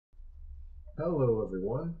Hello,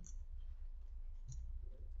 everyone.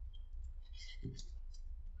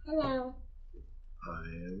 Hello. I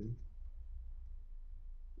am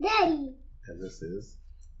Daddy. and this is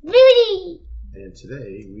Rudy. And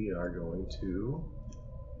today we are going to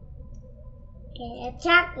Get a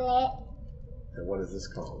chocolate. And what is this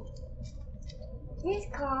called? This is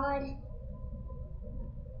called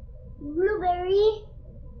blueberry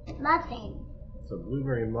muffin. It's a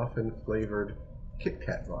blueberry muffin flavored Kit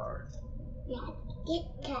Kat bar. Yeah, Kit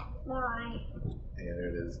Kat bar. And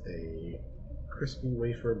it is a crispy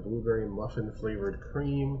wafer blueberry muffin flavored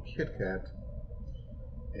cream Kit Kat.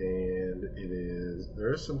 And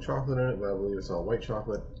there is some chocolate in it, but I believe it's all white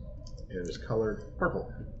chocolate. And it is colored purple.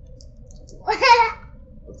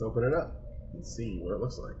 Let's open it up and see what it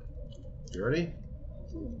looks like. You ready?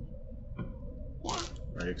 Yeah.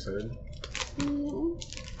 Are you excited? Mm-hmm.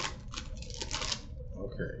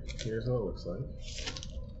 Okay, here's what it looks like.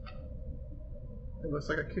 It looks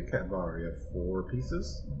like a Kit Kat bar. You have 4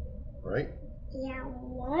 pieces, right? Yeah,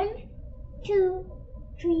 1, 2,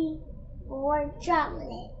 3, 4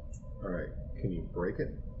 chocolate. Alright, can you break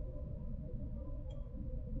it?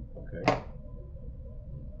 Okay.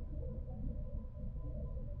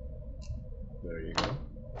 There you go.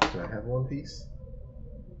 Can I have 1 piece?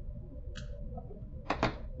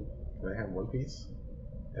 Can I have 1 piece?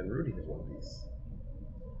 And Rudy has 1 piece.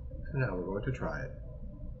 And now we're going to try it.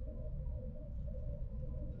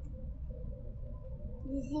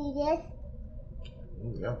 You see this?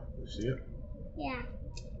 Yeah, you see it? Yeah.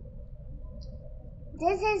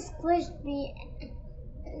 This is crispy.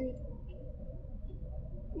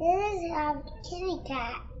 This is Kitty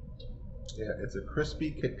Kat. Yeah, it's a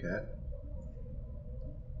crispy Kit Kat.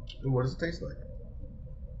 And what does it taste like?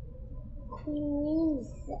 Cream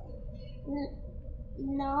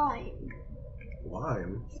lime.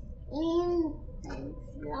 Lime? Cream and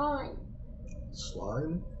slime.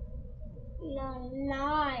 Slime? No,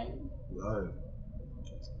 lime. Lime.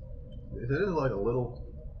 It is like a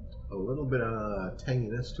little bit of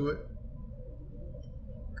tanginess to it.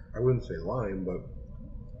 I wouldn't say lime, but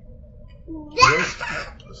there's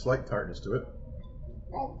a slight tartness to it.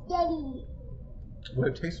 Daddy. But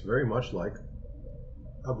it tastes very much like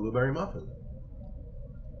a blueberry muffin.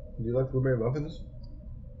 Do you like blueberry muffins?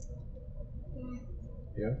 Yeah.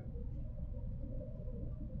 Yeah?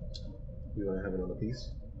 Do you want to have another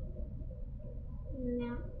piece?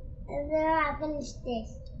 No. Then I finish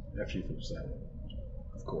this. After you finish that one.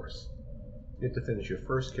 Of course. You have to finish your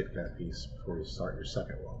first Kit Kat piece before you start your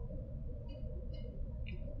second one.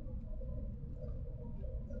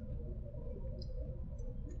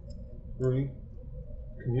 Rudy,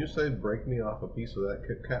 can you say break me off a piece of that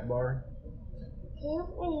Kit Kat bar? You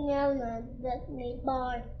remember that me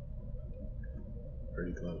bar.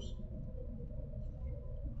 Pretty close.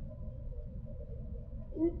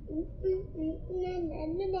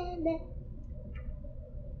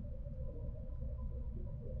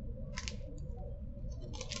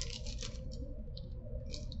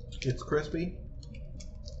 It's crispy.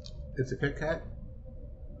 It's a Kit Kat.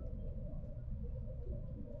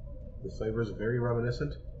 The flavor is very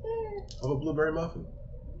reminiscent of a blueberry muffin.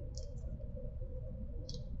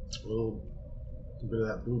 A little bit of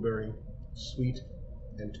that blueberry sweet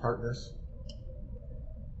and tartness.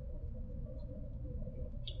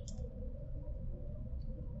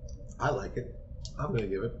 I like it. I'm going to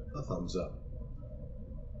give it a thumbs up.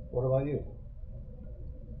 What about you?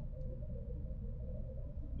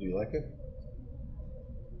 Do you like it?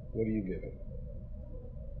 What do you give it?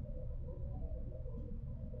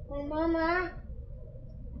 For Mama.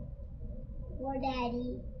 For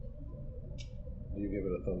Daddy. Do you give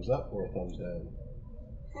it a thumbs up or a thumbs down?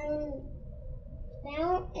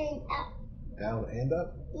 Down and up. Down and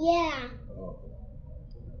up? Yeah. Oh.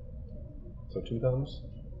 So 2 thumbs?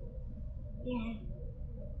 Yeah.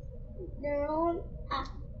 Down, up.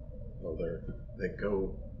 Oh, they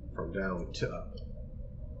go from down to up.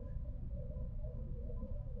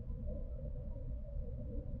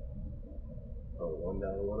 Oh, 1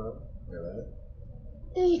 down and 1 up? Look at that.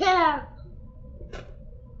 Yeah.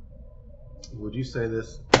 Would you say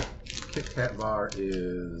this Kit Kat bar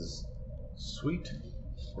is sweet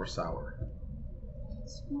or sour?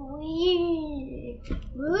 Sweet.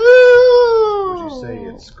 Woo! Would you say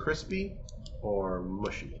it's crispy or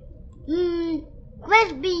mushy?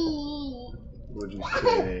 Crispy. Would you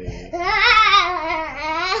say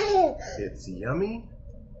it's yummy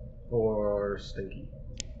or stinky?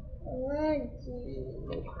 Crunchy.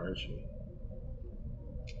 Oh, crunchy.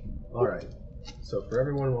 Alright, so for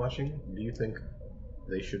everyone watching, do you think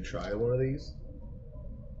they should try one of these?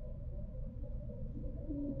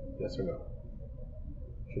 Yes or no?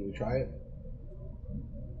 Should we try it?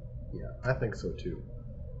 Yeah, I think so too.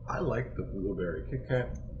 I like the blueberry Kit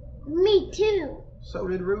Kat. Me too. So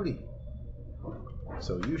did Rudy.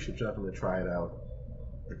 So you should definitely try it out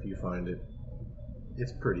if you find it.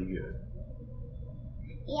 It's pretty good.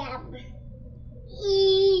 Yeah.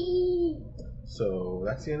 So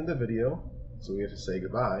that's the end of the video. So we have to say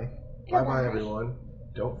goodbye. Goodbye. Bye-bye, everyone.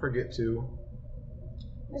 Don't forget to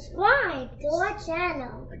Subscribe to our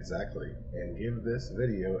channel. exactly and give this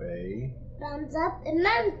video a Thumbs up and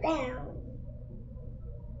thumbs down.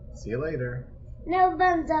 see you later. No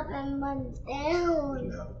thumbs up and thumbs down.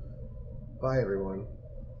 No. Bye, everyone.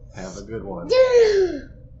 Have a good one.